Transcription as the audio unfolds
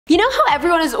You know how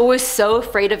everyone is always so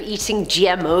afraid of eating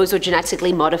GMOs or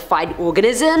genetically modified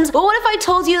organisms? But what if I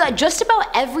told you that just about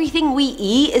everything we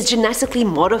eat is genetically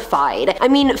modified? I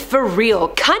mean, for real.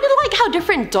 Kind of like how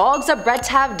different dogs are bred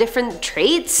to have different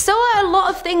traits, so are a lot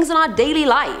of things in our daily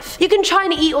life. You can try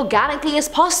and eat organically as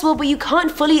possible, but you can't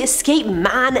fully escape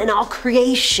man and our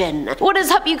creation. What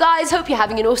is up, you guys? Hope you're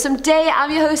having an awesome day.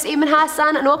 I'm your host, Eamon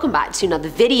Hassan, and welcome back to another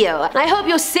video. And I hope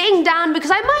you're sitting down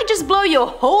because I might just blow your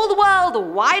whole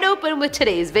world wide open with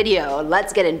today's video.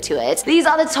 Let's get into it. These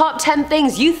are the top 10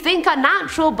 things you think are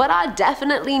natural but are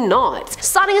definitely not.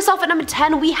 Starting us off at number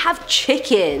 10, we have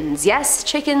chickens. Yes,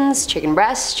 chickens, chicken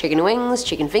breasts, chicken wings,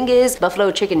 chicken fingers,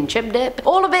 buffalo chicken chip dip.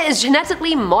 All of it is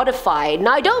genetically modified.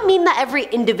 Now, I don't mean that every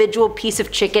individual piece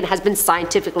of chicken has been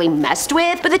scientifically messed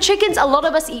with, but the chickens a lot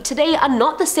of us eat today are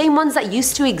not the same ones that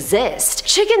used to exist.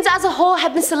 Chickens as a whole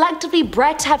have been selectively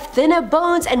bred to have thinner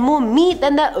bones and more meat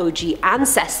than their OG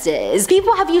ancestors.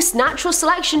 People have used natural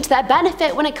selection to their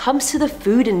benefit when it comes to the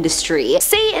food industry.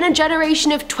 Say in a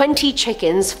generation of 20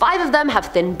 chickens, 5 of them have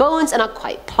thin bones and are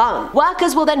quite plump.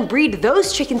 Workers will then breed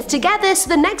those chickens together so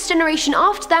the next generation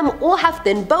after them all have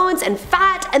thin bones and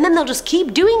fat, and then they'll just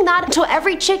keep doing that until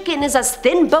every chicken is as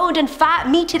thin boned and fat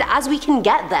meated as we can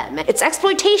get them. It's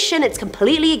exploitation, it's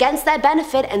completely against their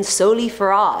benefit and solely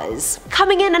for ours.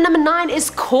 Coming in at number 9 is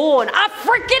corn. I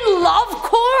freaking love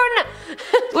corn!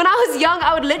 When I was young,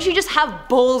 I would literally just have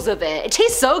bowls of it. It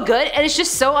tastes so good and it's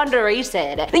just so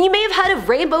underrated. Then you may have heard of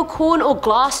rainbow corn or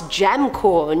glass gem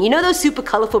corn. You know those super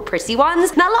colorful pretty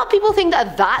ones? Now a lot of people think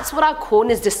that that's what our corn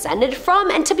is descended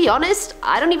from, and to be honest,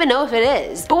 I don't even know if it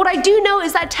is. But what I do know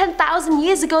is that 10,000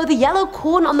 years ago, the yellow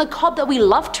corn on the cob that we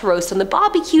love to roast on the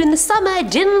barbecue in the summer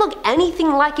didn't look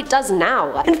anything like it does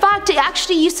now. In fact, it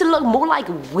actually used to look more like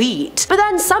wheat. But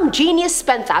then some genius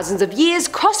spent thousands of years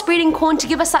crossbreeding corn to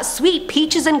give us that sweet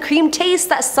peaches and cream taste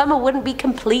that summer wouldn't be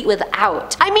complete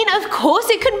without. I mean, of course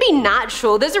it couldn't be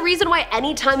natural. There's a reason why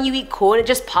anytime you eat corn, it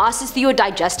just passes through your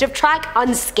digestive tract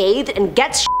unscathed and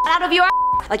gets out of your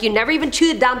ass. Like you never even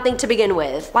chewed the damn thing to begin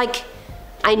with. Like,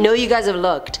 I know you guys have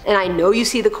looked, and I know you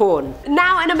see the corn.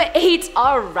 Now at number 8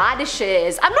 are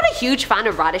radishes. I'm not a huge fan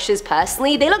of radishes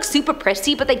personally. They look super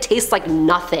pretty, but they taste like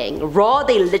nothing. Raw,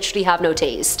 they literally have no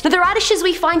taste. Now the radishes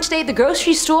we find today at the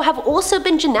grocery store have also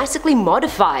been genetically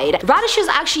modified. Radishes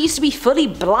actually used to be fully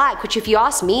black, which if you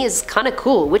ask me is kinda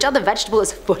cool. Which other vegetable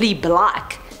is fully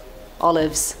black?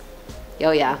 Olives. Oh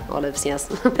yeah, olives, yes.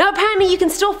 Now apparently you can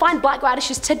still find black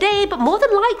radishes today, but more than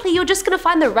likely you're just gonna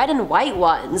find the red and white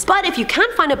ones. But if you can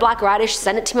find a black radish,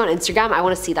 send it to me on Instagram. I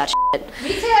wanna see that shit.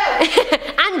 Me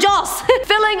too! And Joss!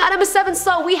 Filling at number 7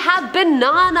 slot, we have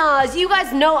bananas. You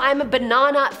guys know I'm a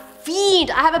banana fiend.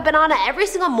 I have a banana every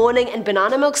single morning and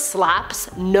banana milk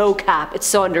slaps, no cap. It's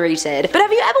so underrated. But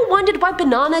have you ever wondered why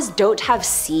bananas don't have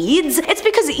seeds? It's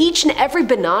because each and every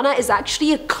banana is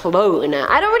actually a clone.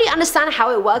 I don't really understand how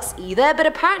it works either, but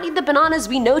apparently the bananas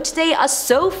we know today are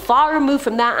so far removed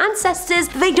from their ancestors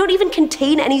that they don't even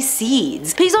contain any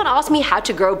seeds. Please don't ask me how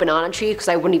to grow a banana tree because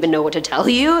I wouldn't even know what to tell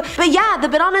you. But yeah, the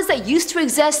bananas that used to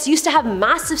exist used to have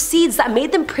massive seeds that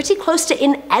made them pretty close to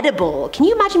inedible. Can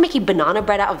you imagine making banana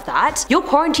bread out of that? Your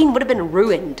quarantine would have been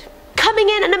ruined. Coming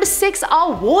in at number 6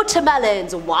 are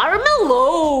watermelons.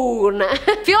 Watermelon!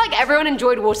 I feel like everyone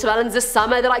enjoyed watermelons this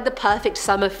summer. They're like the perfect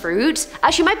summer fruit.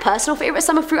 Actually, my personal favorite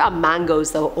summer fruit are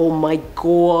mangoes though. Oh my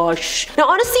gosh. Now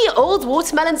honestly, old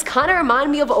watermelons kind of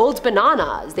remind me of old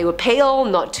bananas. They were pale,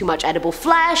 not too much edible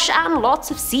flesh, and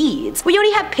lots of seeds. We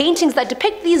already have paintings that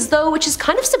depict these though, which is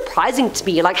kind of surprising to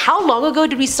me. Like, how long ago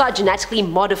did we start genetically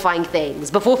modifying things?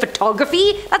 Before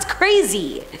photography? That's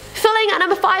crazy. Filling at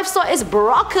number 5 slot is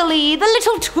broccoli. The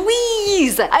little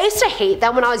tweez! I used to hate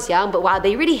them when I was young, but wow,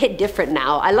 they really hit different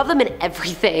now. I love them in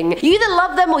everything. You either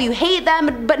love them or you hate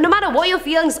them, but no matter what your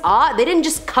feelings are, they didn't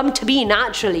just come to be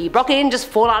naturally. Broccoli didn't just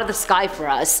fall out of the sky for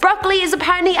us. Broccoli is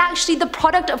apparently actually the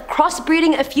product of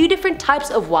crossbreeding a few different types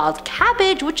of wild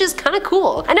cabbage, which is kinda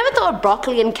cool. I never thought of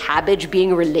broccoli and cabbage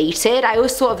being related. I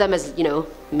always thought of them as, you know,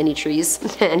 mini trees.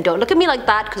 And don't look at me like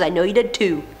that, because I know you did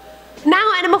too.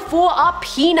 Now at number 4 are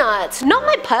peanuts. Not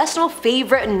my personal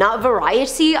favorite nut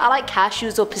variety. I like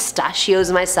cashews or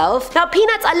pistachios myself. Now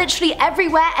peanuts are literally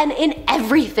everywhere and in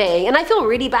everything, and I feel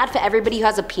really bad for everybody who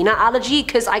has a peanut allergy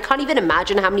because I can't even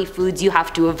imagine how many foods you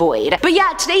have to avoid. But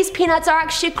yeah, today's peanuts are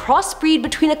actually a crossbreed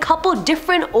between a couple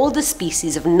different older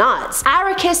species of nuts.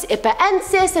 Arachis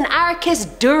ipaensis and Arachis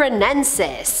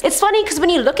duranensis. It's funny because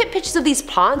when you look at pictures of these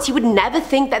plants, you would never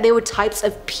think that they were types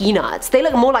of peanuts. They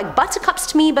look more like buttercups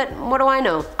to me, but What do I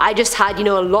know? I just had, you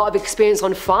know, a lot of experience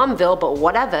on Farmville, but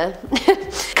whatever.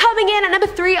 Coming in at number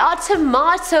 3 are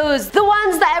tomatoes. The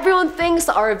ones that everyone thinks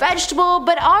are a vegetable,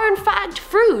 but are in fact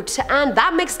fruit, and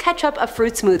that makes ketchup a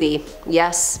fruit smoothie.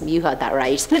 Yes, you heard that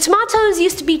right. The tomatoes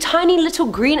used to be tiny little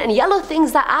green and yellow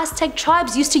things that Aztec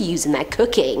tribes used to use in their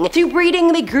cooking. Through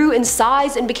breeding, they grew in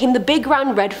size and became the big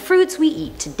round red fruits we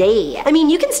eat today. I mean,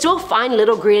 you can still find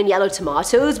little green and yellow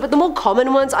tomatoes, but the more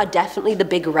common ones are definitely the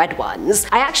big red ones.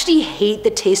 I actually hate the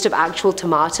taste of actual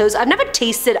tomatoes. I've never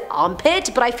tasted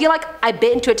armpit, but I feel like I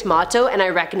bit into a tomato and I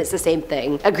reckon it's the same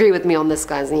thing. Agree with me on this,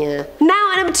 guys, yeah.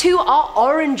 Now at number 2 are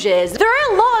oranges. There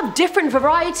are a lot of different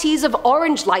varieties of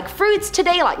orange-like fruits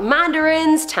today, like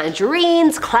mandarins,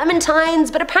 tangerines,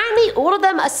 clementines, but apparently all of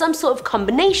them are some sort of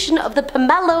combination of the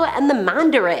pomelo and the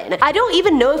mandarin. I don't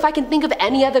even know if I can think of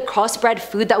any other crossbred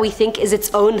food that we think is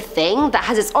its own thing that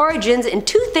has its origins in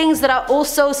 2 things that are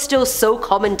also still so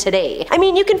common today. I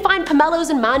mean, you can find pomelos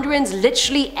and mandarins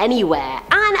literally anywhere.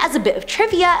 And as a bit of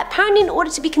trivia, apparently in order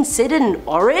to be considered an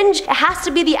orange, it has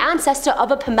to be the ancestor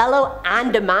of a pomelo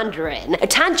and a mandarin. A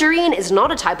tangerine is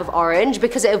not a type of orange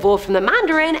because it evolved from the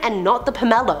mandarin and not the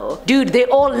pomelo. Dude, they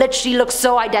all literally look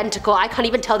so identical, I can't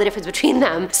even tell the difference between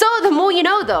them. So the more you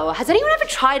know though. Has anyone ever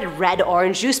tried red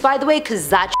orange juice, by the way? Cause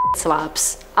that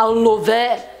slaps. I love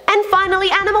it. And finally,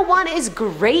 at number 1 is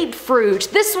grapefruit.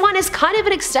 This one is kind of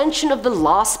an extension of the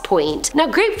last point. Now,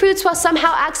 grapefruits were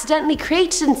somehow accidentally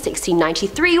created in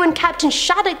 1693 when Captain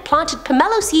Shattuck planted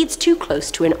pomelo seeds too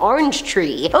close to an orange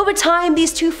tree. Over time,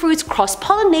 these 2 fruits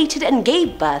cross-pollinated and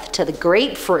gave birth to the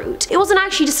grapefruit. It wasn't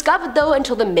actually discovered though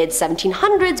until the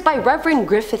mid-1700s by Reverend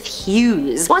Griffith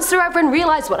Hughes. Once the Reverend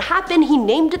realized what happened, he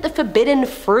named it the forbidden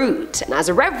fruit. And as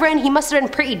a Reverend, he must have been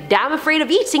pretty damn afraid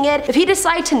of eating it if he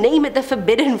decided to name it the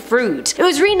forbidden fruit. It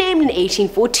was renamed in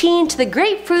 1814 to the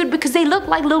grapefruit because they look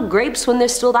like little grapes when they're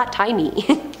still that tiny.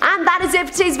 And that is it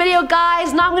for today's video,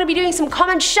 guys. Now I'm going to be doing some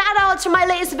comment shoutouts from my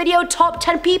latest video, top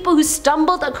 10 people who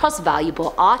stumbled across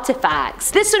valuable artifacts.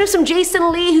 This one is from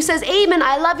Jason Lee, who says, "Amen,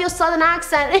 I love your southern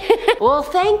accent." Well,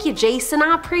 thank you, Jason.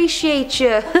 I appreciate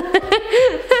you.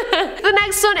 The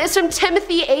next one is from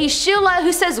Timothy A. Schiller,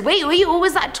 who says, "Wait, were you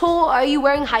always that tall, or are you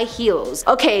wearing high heels?"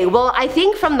 Okay, well, I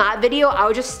think from that video, I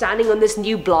was just standing on this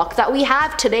new block that we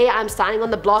have. Today, I'm standing on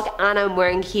the block and I'm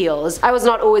wearing heels. I was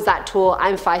not always that tall.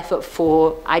 I'm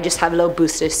 5'4". I just have a little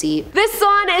booster seat. This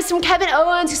one is from Kevin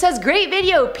Owens, who says, "Great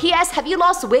video. PS, have you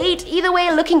lost weight? Either way,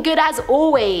 looking good as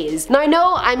always." Now I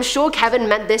know, I'm sure Kevin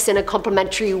meant this in a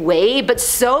complimentary way, but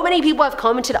so many people have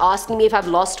commented asking me if I've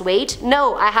lost weight.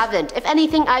 No, I haven't. If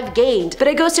anything, I've gained. But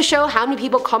it goes to show how many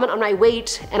people comment on my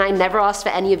weight, and I never asked for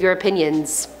any of your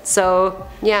opinions. So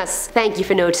yes, thank you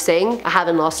for noticing. I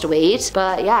haven't lost weight,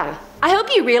 but yeah. I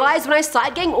hope you realize when I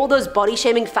started getting all those body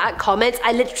shaming fat comments,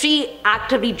 I literally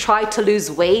actively tried to lose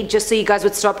weight just so you guys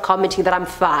would stop commenting that I'm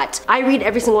fat. I read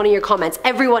every single one of your comments.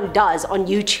 Everyone does on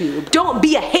YouTube. Don't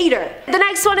be a hater. The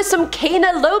next one is from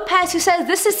Kana Lopez, who says,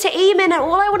 "This is to Eamon, and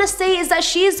all I want to say is that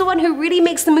she is the one who really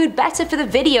makes the mood better for the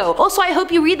video. Also, I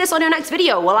hope you read this on your next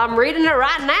video." Well, I'm reading it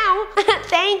right now.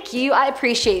 Thank you, I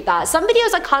appreciate that. Some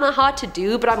videos are kind of hard to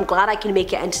do, but I'm glad I can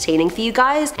make it entertaining for you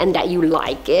guys and that you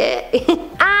like it.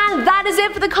 And that is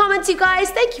it for the comments, you guys.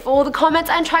 Thank you for all the comments,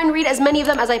 and try and read as many of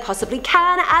them as I possibly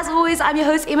can. As always, I'm your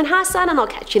host, Eamon Hassan, and I'll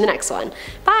catch you in the next one.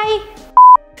 Bye!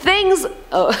 Things...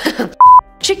 Oh.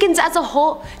 Chickens as a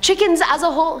whole... Chickens as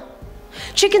a whole...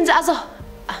 Chickens as a...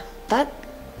 That...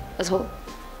 As a whole...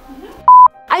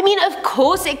 I mean, of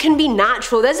course it can be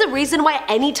natural. There's a reason why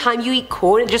anytime you eat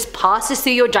corn, it just passes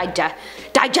through your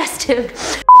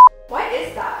digestive... What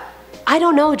is that? I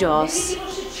don't know, Joss. Maybe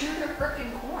people should chew their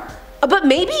frickin' corn. But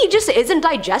maybe it just isn't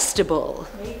digestible.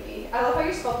 Maybe. I love how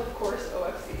you spelled of course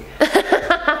OFC.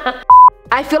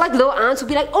 I feel like little ants will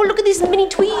be like, "Oh, look at these mini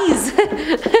tweez."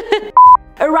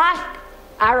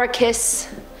 Arachis,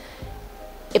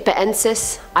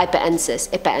 Ipaensis, Ipaensis,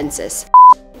 Ipaensis.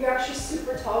 You're actually super